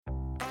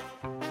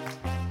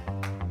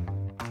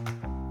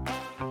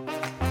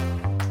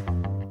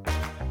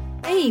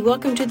Hey,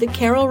 welcome to the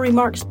Carol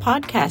Remarks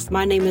podcast.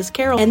 My name is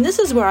Carol, and this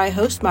is where I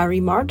host my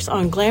remarks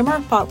on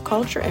glamour, pop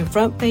culture, and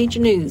front page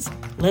news.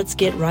 Let's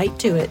get right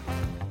to it.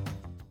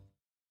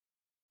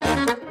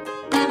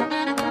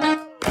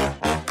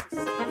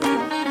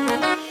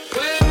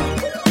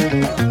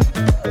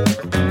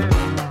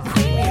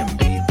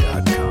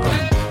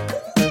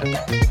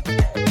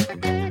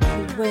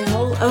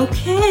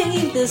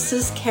 Okay, this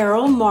is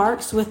Carol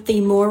Marks with the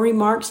More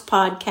Remarks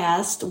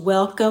podcast.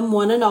 Welcome,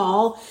 one and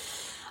all.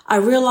 I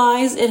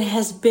realize it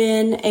has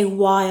been a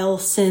while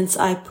since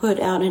I put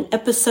out an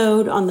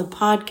episode on the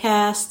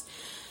podcast.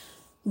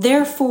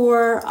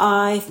 Therefore,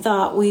 I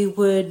thought we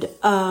would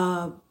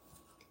come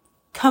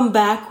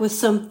back with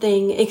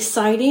something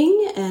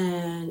exciting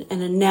and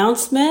an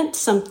announcement,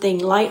 something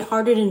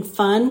lighthearted and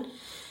fun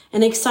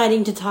and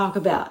exciting to talk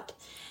about.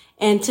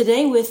 And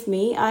today with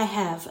me, I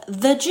have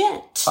the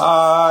gent.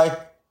 Hi.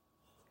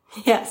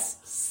 Yes.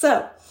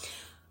 So,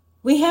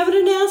 we have an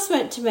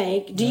announcement to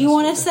make. Do you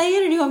want to say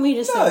it or do you want me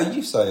to say it? No,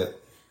 you say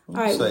it.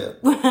 Say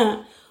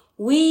it.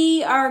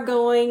 We are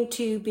going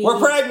to be... We're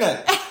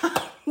pregnant.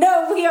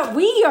 No,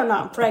 we are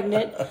not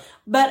pregnant,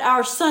 but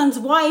our son's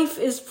wife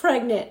is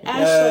pregnant,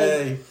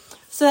 Ashley. Yay.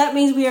 So that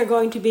means we are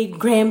going to be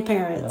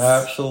grandparents.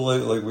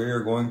 Absolutely. We are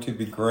going to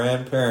be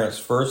grandparents,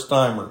 first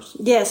timers.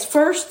 Yes,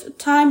 first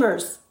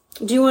timers.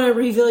 Do you want to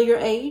reveal your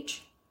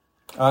age?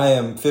 I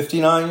am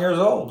 59 years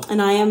old.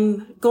 And I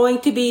am going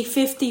to be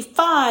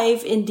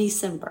 55 in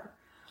December.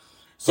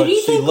 So but do you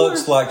she think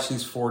looks like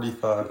she's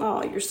 45.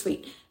 Oh, you're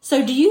sweet.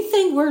 So do you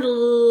think we're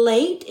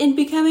late in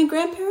becoming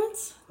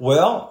grandparents?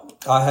 Well,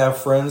 I have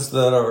friends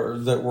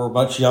that were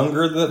much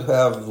younger that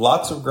have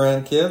lots of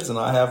grandkids, and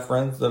I have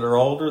friends that are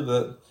older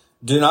that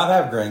do not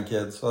have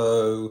grandkids.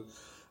 So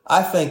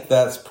I think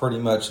that's pretty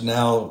much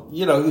now,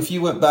 if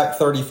you went back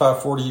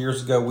 35, 40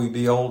 years ago, we'd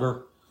be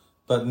older.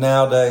 But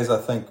nowadays, I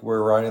think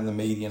we're right in the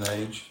median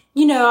age.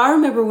 I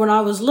remember when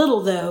I was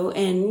little, though,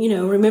 and,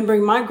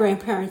 remembering my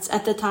grandparents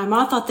at the time,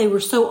 I thought they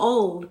were so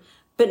old.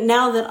 But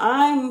now that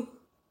I'm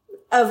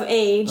of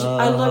age,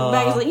 I look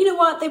back and say, you know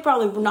what? They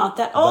probably were not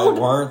that old.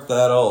 They weren't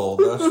that old.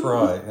 That's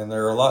right. And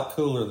they're a lot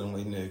cooler than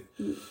we knew.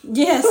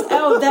 Yes.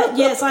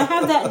 Yes. I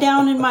have that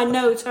down in my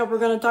notes, how we're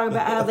going to talk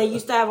about how they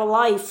used to have a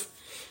life,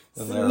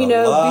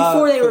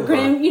 before they were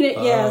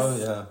yes.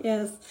 Oh,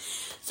 yeah.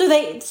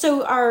 Yes.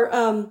 So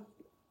our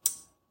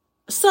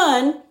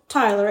son,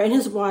 Tyler, and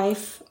his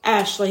wife,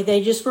 Ashley,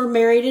 they just were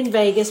married in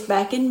Vegas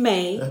back in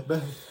May.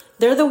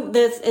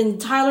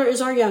 And Tyler is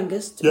our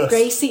youngest. Yes.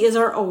 Gracie is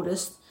our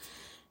oldest.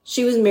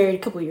 She was married a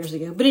couple years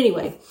ago. But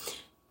anyway.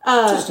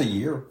 Just a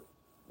year.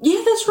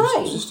 Yeah, that's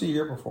right. Just a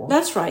year before.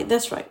 That's right.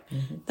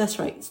 Mm-hmm. That's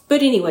right.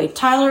 But anyway,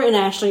 Tyler and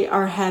Ashley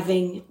are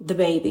having the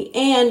baby.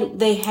 And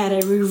they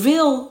had a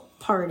reveal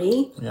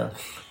party. Yeah.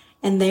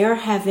 And they are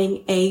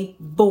having a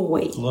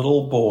boy.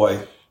 Little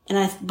boy. And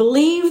I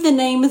believe the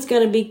name is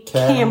going to be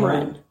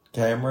Cameron.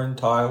 Cameron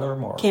Tyler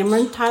Marks.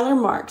 Cameron Tyler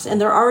Marks.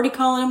 And they're already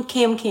calling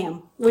him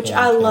Cam, which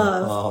I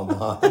love. Oh,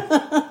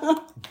 my.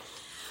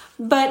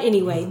 But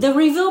anyway, the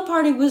reveal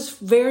party was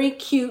very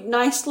cute,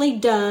 nicely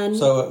done.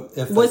 So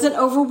wasn't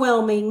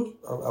overwhelming.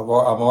 I'm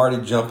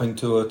already jumping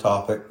to a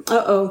topic.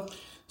 Uh-oh.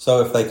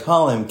 So if they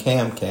call him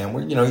Cam,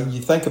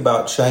 you think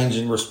about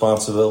changing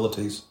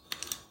responsibilities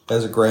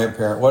as a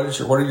grandparent. What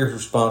are your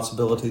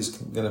responsibilities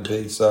going to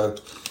be? So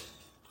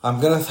I'm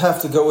going to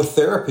have to go with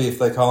therapy if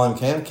they call him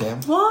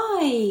Cam.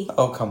 Why?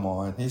 Oh, come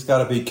on. He's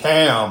got to be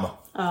Cam.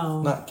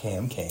 Oh. Not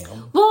Cam.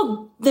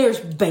 Well, there's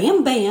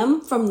Bam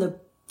Bam from the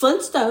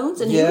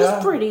Flintstones, and he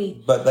was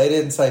pretty. But they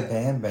didn't say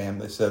Bam Bam.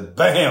 They said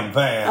Bam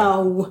Bam.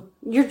 Oh,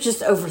 you're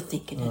just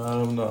overthinking it.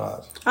 I'm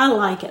not. I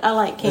like it. I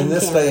like Cam. In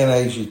this day and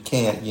age, you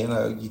can't.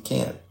 You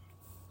can't.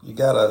 You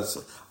gotta.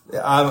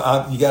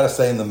 You gotta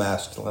stay in the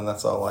masculine.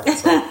 That's all I can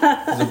say.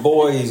 As a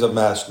boy, he's a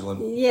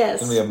masculine. Yes.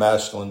 He's gonna be a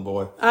masculine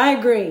boy. I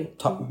agree.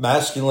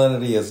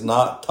 Masculinity is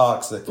not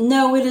toxic.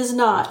 No, it is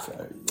not.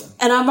 Okay, yeah.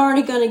 And I'm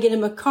already going to get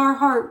him a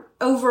Carhartt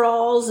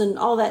overalls and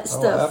all that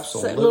stuff. Oh,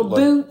 absolutely. So little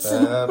boots.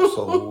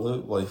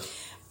 Absolutely.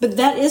 But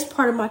that is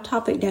part of my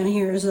topic down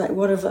here is like,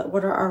 what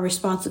are our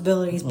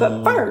responsibilities?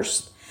 But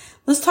first,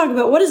 let's talk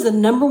about what is the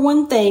number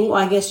one thing.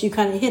 Well, I guess you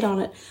kind of hit on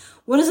it.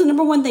 What is the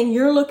number one thing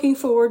you're looking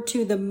forward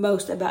to the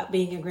most about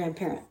being a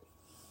grandparent?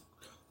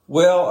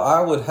 Well,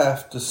 I would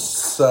have to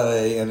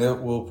say, and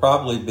it will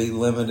probably be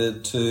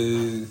limited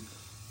to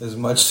as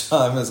much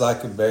time as I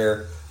can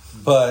bear,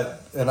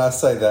 and I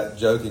say that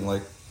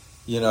jokingly,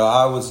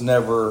 I was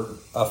never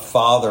a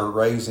father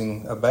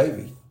raising a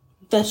baby.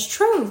 That's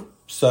true.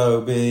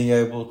 So being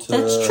able to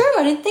That's true.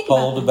 I didn't think about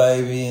hold a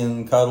baby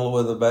and cuddle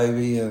with a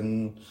baby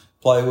and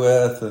play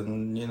with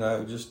and,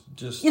 just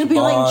it'll be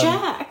like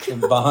Jack.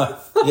 And bond,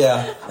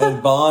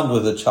 and bond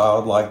with a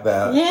child like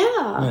that.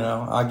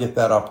 Yeah. I get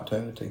that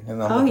opportunity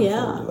and I'm looking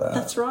forward to that.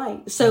 That's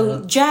right.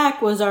 So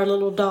Jack was our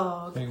little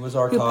dog. He was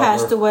our toddler. Who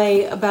passed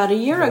away about a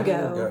year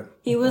ago.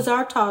 He was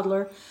our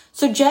toddler.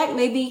 So Jack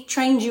maybe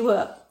trained you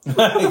up.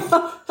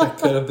 That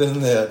could have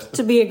been it.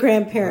 To be a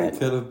grandparent. That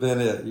could have been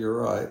it. You're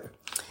right.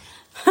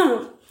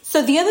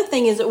 So the other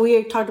thing is that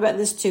we talked about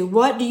this too.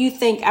 What do you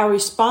think our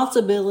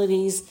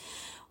responsibilities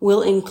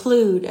will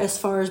include as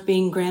far as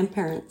being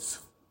grandparents?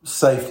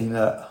 Safety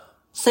net.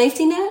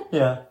 Safety net?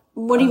 Yeah.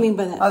 What do you mean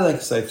by that? I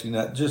think safety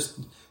net.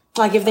 Just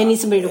like if they need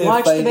somebody to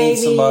watch the baby. If they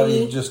need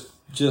somebody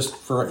just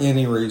for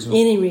any reason.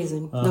 Any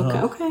reason.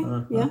 Okay.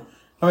 Yeah.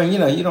 I mean,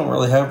 you don't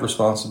really have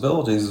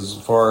responsibilities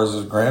as far as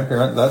a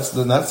grandparent. That's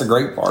the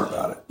great part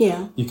about it.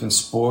 Yeah. You can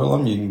spoil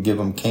them. You can give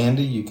them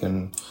candy. You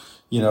can,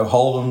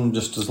 hold them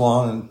just as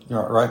long and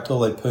right till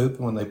they poop.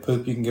 And when they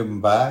poop, you can give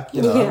them back.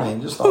 I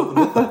mean, just all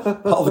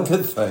the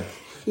good things.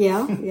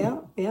 Yeah.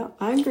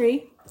 I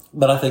agree.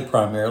 But I think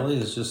primarily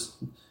it's just,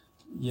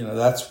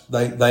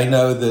 they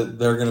know that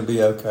they're going to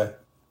be okay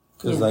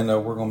because they know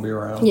we're going to be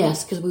around.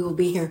 Yes, because we will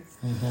be here.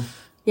 Mm-hmm.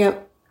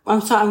 Yep.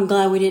 I'm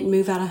glad we didn't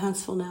move out of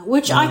Huntsville now,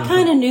 which I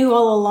kind of knew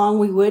all along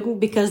we wouldn't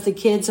because the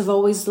kids have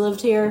always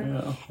lived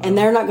here and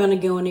they're not going to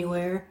go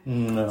anywhere.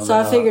 No, so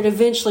I figured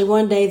eventually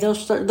one day they're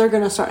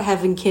going to start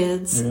having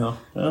kids.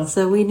 Yeah.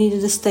 So we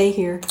needed to stay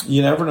here.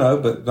 You never know,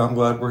 but I'm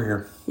glad we're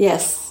here.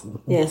 Yes.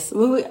 Yes.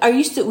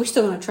 We still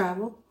going to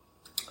travel?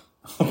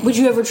 Would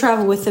you ever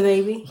travel with the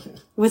baby?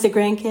 With a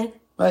grandkid?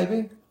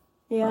 Maybe.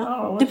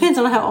 Yeah. Depends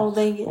on how old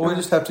they get. Well, we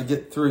just have to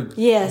get through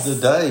the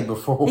day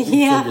before we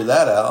figure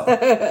that out.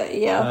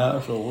 Yeah.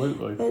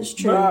 Absolutely. That's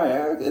true.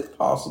 Yeah, it's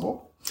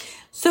possible.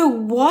 So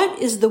what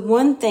is the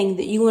one thing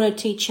that you want to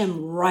teach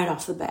him right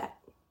off the bat?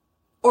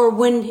 Or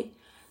when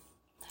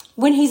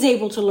he's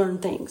able to learn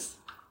things?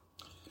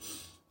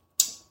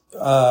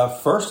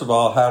 First of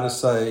all, how to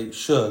say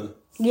shug.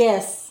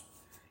 Yes.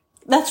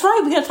 That's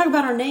right. We got to talk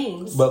about our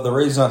names. But the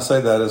reason I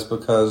say that is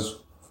because,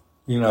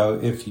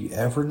 if you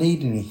ever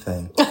need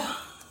anything,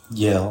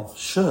 yell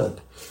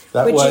should.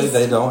 That way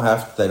they don't,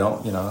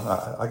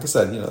 like I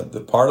said,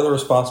 the part of the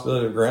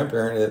responsibility of a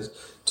grandparent is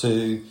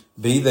to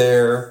be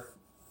there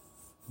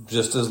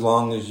just as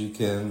long as you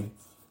can.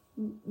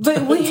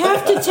 But we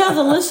have to tell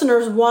the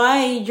listeners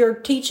why you're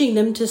teaching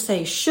them to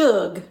say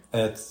shug.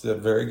 It's a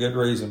very good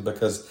reason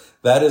because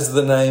that is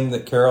the name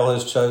that Carol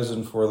has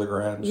chosen for the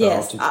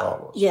grandchild to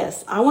call us.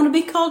 Yes, I want to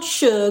be called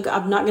Shug.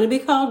 I'm not going to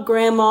be called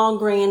Grandma,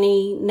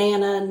 Granny,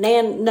 Nana,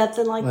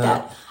 nothing like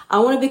that. I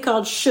want to be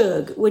called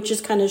Shug, which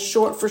is kind of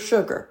short for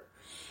sugar.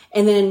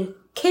 And then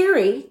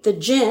Carrie, the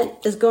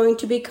gent, is going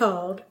to be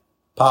called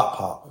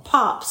Pop.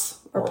 Pops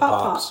or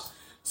Pop.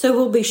 So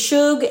we'll be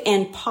Shug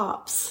and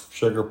Pops.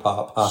 Sugar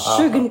Pop.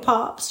 Shug and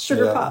Pops.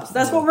 Sugar Pops.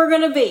 That's what we're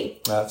going to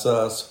be. That's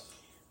us.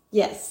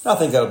 Yes. I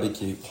think that'll be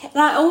cute. And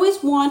I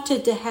always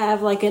wanted to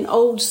have like an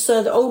old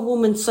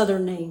woman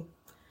Southern name.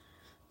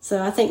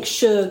 So I think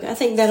Shug. I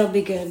think that'll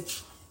be good.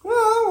 Well,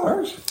 that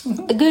works.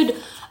 A good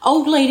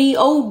old lady,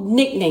 old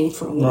nickname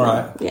for a woman.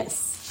 Right.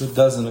 Yes. It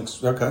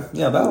doesn't. Okay.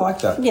 Yeah, I like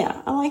that.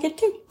 Yeah, I like it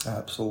too.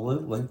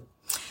 Absolutely.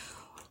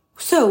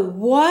 So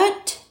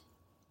what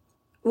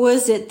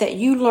was it that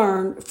you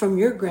learned from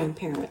your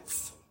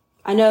grandparents?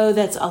 I know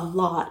that's a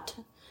lot.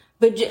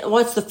 But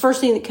what's the first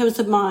thing that comes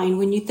to mind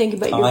when you think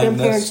about your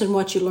grandparents and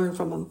what you learned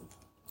from them?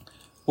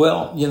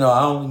 Well,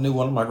 I only knew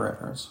one of my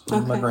grandparents,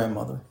 my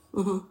grandmother.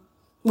 Mm-hmm.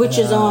 Which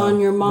is on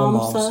your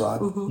mom's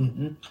side? Mm-hmm.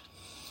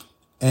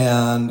 Mm-hmm.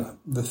 And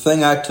the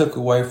thing I took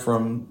away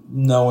from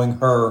knowing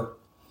her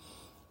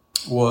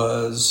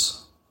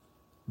was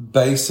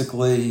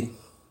basically,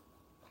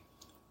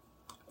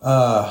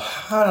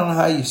 I don't know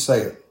how you say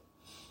it,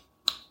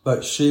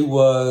 but she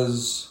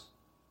was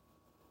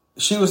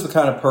the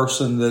kind of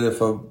person that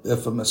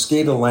if a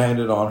mosquito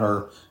landed on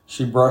her,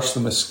 she brushed the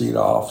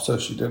mosquito off so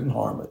she didn't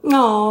harm it.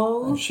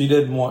 No. She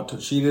didn't want to.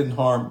 She didn't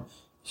harm.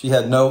 She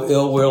had no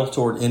ill will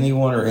toward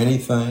anyone or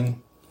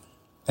anything,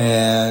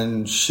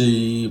 and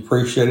she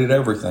appreciated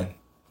everything.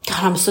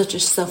 God, I'm such a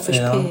selfish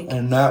pig.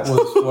 And that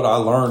was what I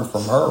learned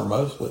from her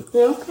mostly.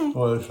 Okay.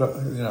 Was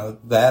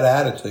that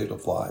attitude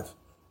of life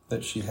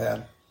that she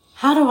had.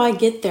 How do I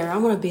get there? I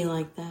want to be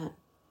like that.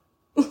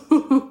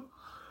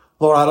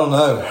 Lord, I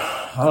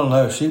don't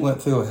know. She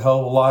went through a hell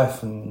of a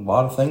life and a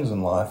lot of things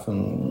in life.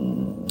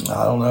 And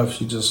I don't know if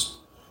she just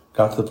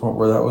got to the point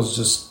where that was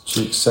just,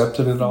 she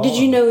accepted it all. Did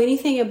you know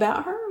anything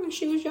about her when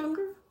she was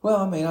younger? Well,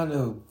 I mean, I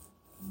knew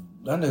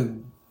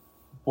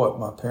what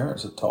my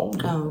parents had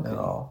told me and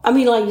all. I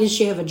mean, like, did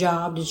she have a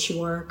job? Did she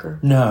work? Or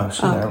No,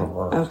 she never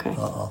worked. Okay.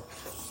 No,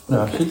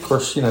 she, of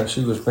course,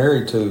 she was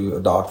married to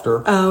a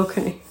doctor. Oh,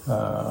 okay.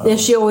 Yeah,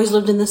 she always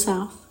lived in the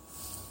South?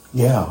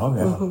 Yeah,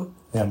 okay. Mm-hmm.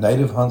 Yeah,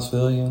 native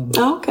Huntsvillian.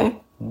 Oh, okay.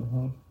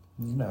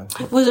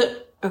 Mm-hmm. Was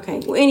it? Okay.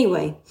 Well,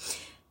 anyway,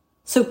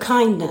 so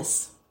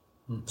kindness.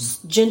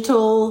 Mm-hmm.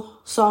 Gentle,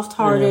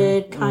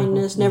 soft-hearted,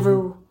 kindness,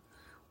 never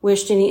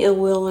wished any ill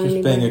will on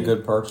anybody. Just being a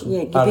good person.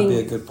 Yeah, how to be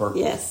a good person.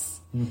 Yes.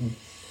 Mm-hmm.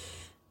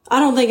 I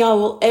don't think I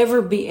will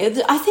ever be.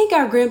 I think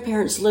our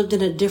grandparents lived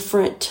in a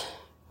different,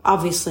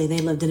 obviously they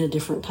lived in a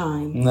different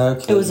time. No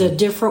kidding. It was a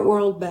different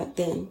world back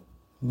then.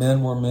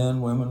 Men were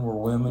men, women were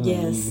women.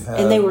 Yes.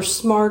 And they were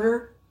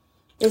smarter.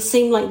 It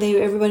seemed like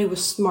everybody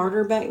was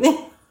smarter back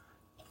then.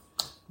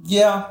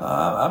 Yeah,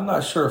 I'm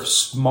not sure if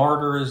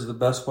smarter is the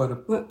best way to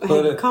put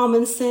it.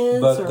 Common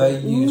sense, but they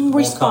used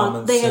more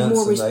common They sense had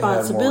more and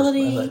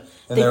responsibility.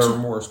 They were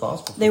more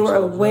responsible. They were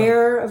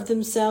aware of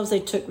themselves. They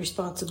took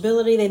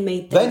responsibility. They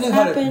made things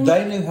happen.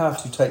 They knew how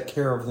to take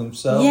care of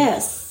themselves.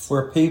 Yes.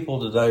 Where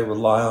people today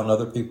rely on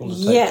other people to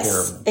take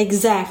care of them.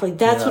 Exactly.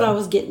 That's what I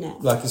was getting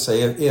at. Like I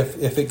say,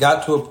 if it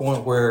got to a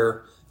point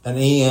where an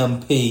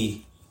EMP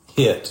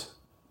hit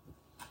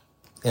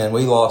and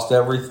we lost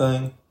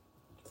everything,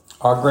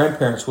 our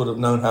grandparents would have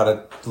known how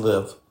to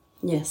live.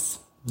 Yes.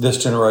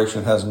 This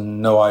generation has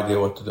no idea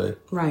what to do.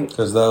 Right.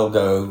 Because they'll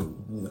go,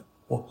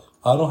 well,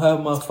 I don't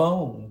have my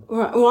phone.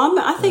 Right. Well,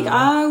 I think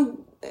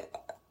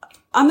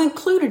I'm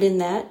included in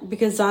that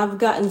because I've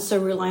gotten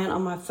so reliant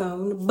on my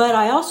phone. But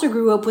I also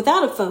grew up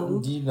without a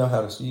phone. You know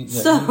how to,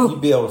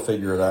 you'd be able to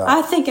figure it out.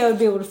 I think I would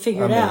be able to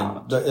figure it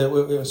out.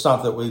 It's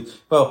not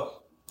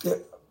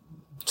that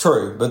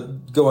true,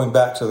 but going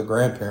back to the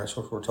grandparents,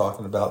 which we're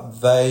talking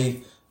about,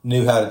 they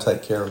knew how to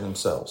take care of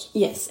themselves.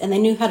 Yes, and they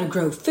knew how to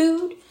grow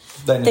food.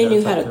 They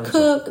knew how to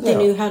cook. They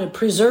knew how to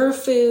preserve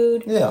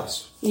food.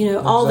 Yes.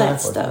 All that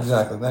stuff.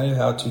 Exactly. They knew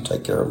how to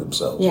take care of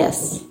themselves.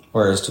 Yes.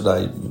 Whereas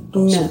today, you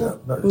don't see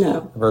that.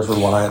 No. There's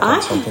reliant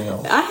on something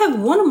else. I have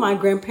one of my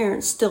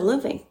grandparents still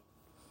living.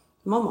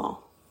 Mama.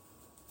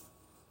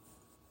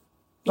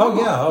 Oh,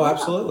 yeah. Oh,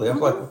 absolutely.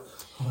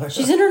 Mm-hmm.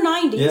 She's in her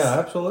 90s. Yeah,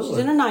 absolutely. She's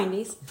in her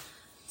 90s.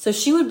 So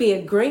she would be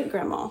a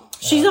great-grandma.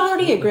 She's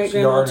already a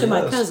great-grandma to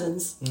my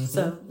cousins. Mm-hmm.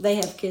 So they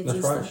have kids That's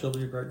and right. stuff. She'll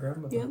be a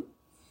great-grandmother. Yep.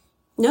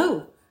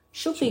 No.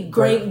 She'll be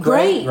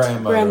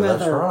great-great-grandmother.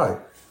 That's right.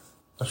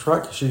 That's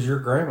right, because she's your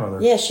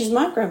grandmother. Yeah, she's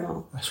my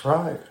grandma. That's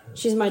right.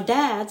 She's my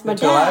dad's.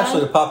 Tell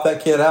Ashley to pop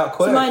that kid out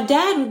quick. So my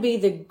dad would be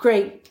the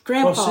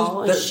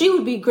great-grandpa, and she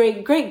would be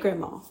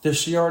great-great-grandma. Does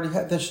she already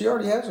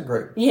has a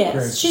great?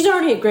 Yes, she's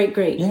already a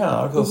great-great. Yeah,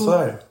 I was going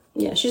to say.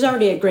 Yeah, she's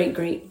already a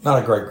great-great.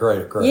 Not a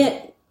great.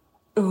 Yeah.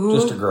 Mm-hmm.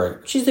 Just a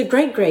great. She's a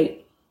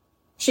great.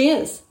 She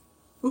is.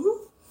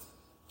 Mm-hmm.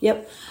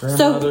 Yep.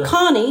 So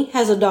Connie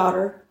has a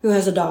daughter who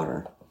has a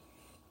daughter.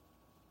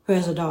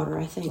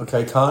 I think.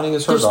 Okay, Connie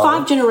is her daughter. There's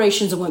 5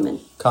 generations of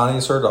women. Connie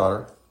is her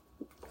daughter.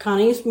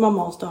 Connie is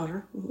Mama's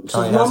daughter.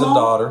 Connie has a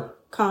daughter.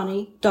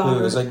 Connie, daughter.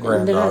 Who is a granddaughter.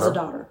 And then has a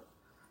daughter.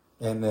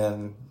 And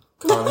then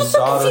Connie's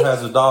daughter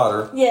has a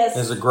daughter. Yes.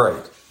 Is a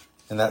great.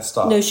 And that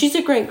stops. No, she's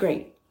a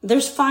great.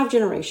 There's 5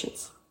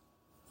 generations.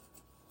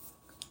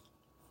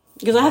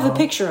 Because I have a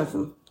picture of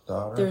them.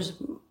 Daughter. There's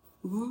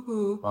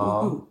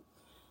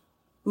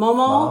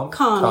Mama,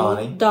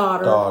 Connie,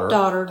 daughter.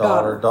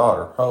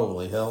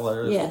 Holy hell,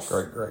 there's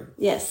great.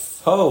 Yes.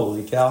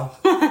 Holy cow.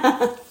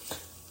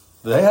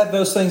 They had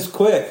those things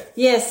quick.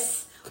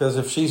 Yes. Because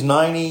if she's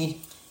 90...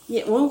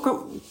 Yeah,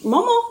 well,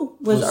 Mama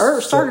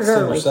started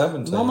early.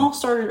 17. Mama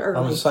started early.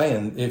 I'm just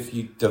saying, if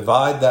you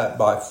divide that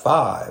by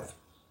 5...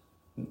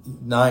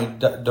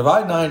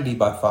 divide 90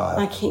 by 5.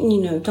 I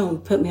can't,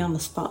 don't put me on the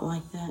spot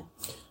like that.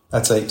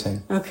 That's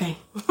 18. Okay.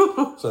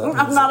 So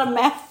I'm not a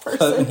math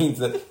person. That means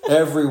that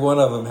every one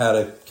of them had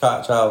a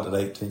child at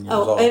 18 years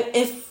old.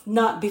 If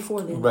not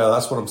before then. Well,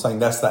 that's what I'm saying.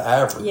 That's the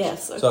average.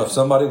 Yes. Okay. So if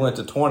somebody went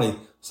to 20,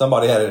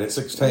 somebody had it at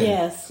 16.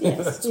 Yes.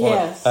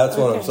 That's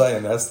what I'm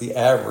saying. That's the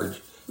average.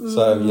 Mm-hmm.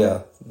 So,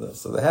 yeah.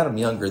 So they had them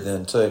younger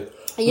then, too.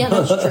 Yeah,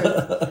 that's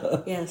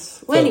true.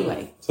 Yes. Well,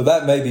 anyway. So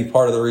that may be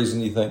part of the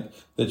reason you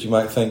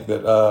might think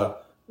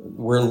that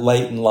we're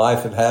late in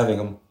life at having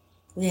them.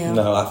 Yeah.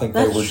 No, I think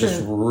they were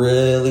just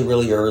really,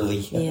 really early.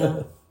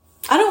 Yeah.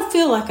 I don't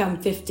feel like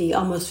I'm 50,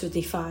 almost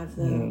 55,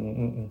 though.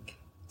 Mm-mm.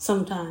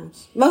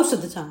 Sometimes. Most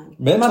of the time.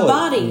 My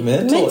body.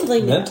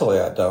 Mentally,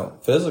 I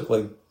don't.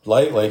 Physically,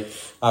 lately,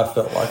 I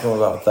felt like I'm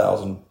about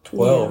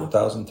 2012,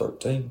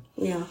 2013.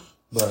 Yeah.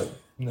 But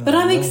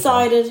I'm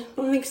excited.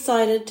 I'm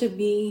excited to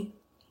be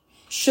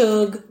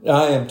Shug.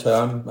 I am too.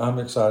 I'm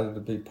excited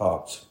to be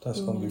Pops. That's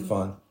going to be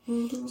fun.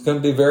 Mm-hmm. It's going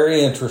to be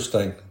very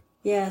interesting.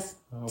 Yes.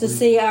 To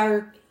see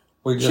our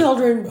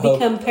children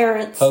become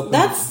parents.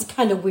 That's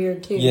kind of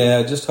weird too.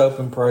 Yeah, just hope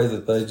and pray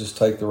that they just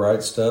take the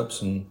right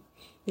steps and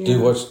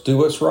do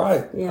what's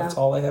right. Yeah. That's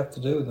all they have to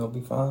do and they'll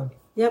be fine.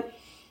 Yep.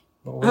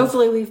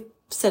 Hopefully we've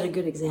set a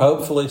good example.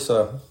 Hopefully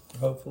so.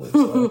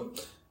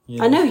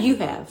 I know you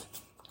have.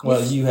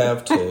 Well, you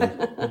have too.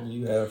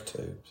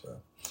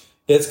 So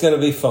it's going to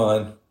be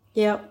fun.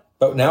 Yep.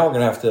 But now we're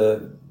going to have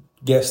to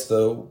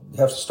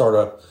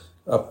start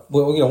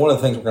one of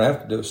the things we're going to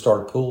have to do is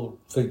start a pool,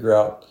 figure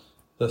out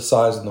the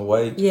size and the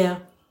weight. Yeah.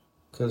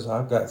 Because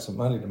I've got some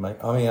money to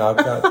make. I mean, I've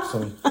got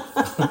some...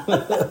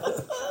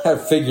 have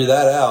to figure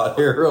that out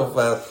here real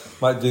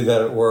fast. Might do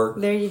that at work.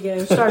 There you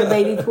go. Start a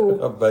baby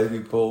pool. A baby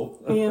pool.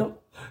 Yeah.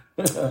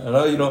 I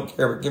know you don't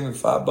care, but give me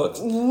 $5.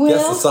 Well,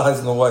 guess the size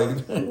and the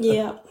weight.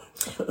 Yeah.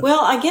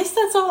 Well, I guess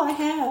that's all I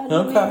had.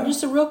 Okay. I mean,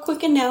 just a real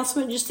quick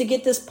announcement just to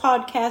get this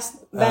podcast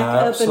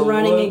back up and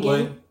running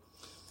again.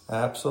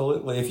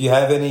 Absolutely. If you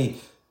have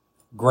any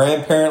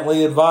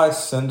grandparently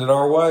advice, send it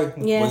our way.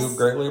 Yes. We would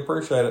greatly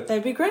appreciate it.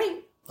 That'd be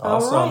great.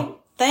 Awesome. All right.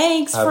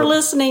 Thanks for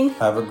listening.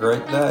 Have a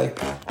great day.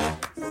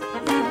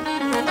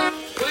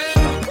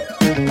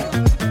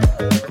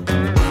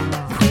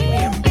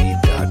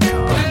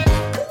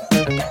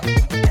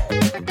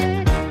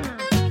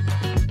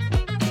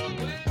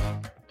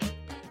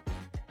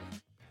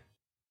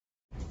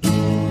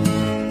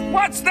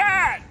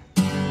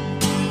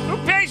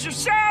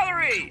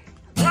 Gary!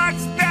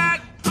 What's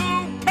that?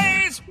 Who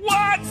pays?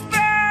 What's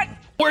that?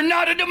 We're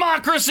not a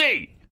democracy!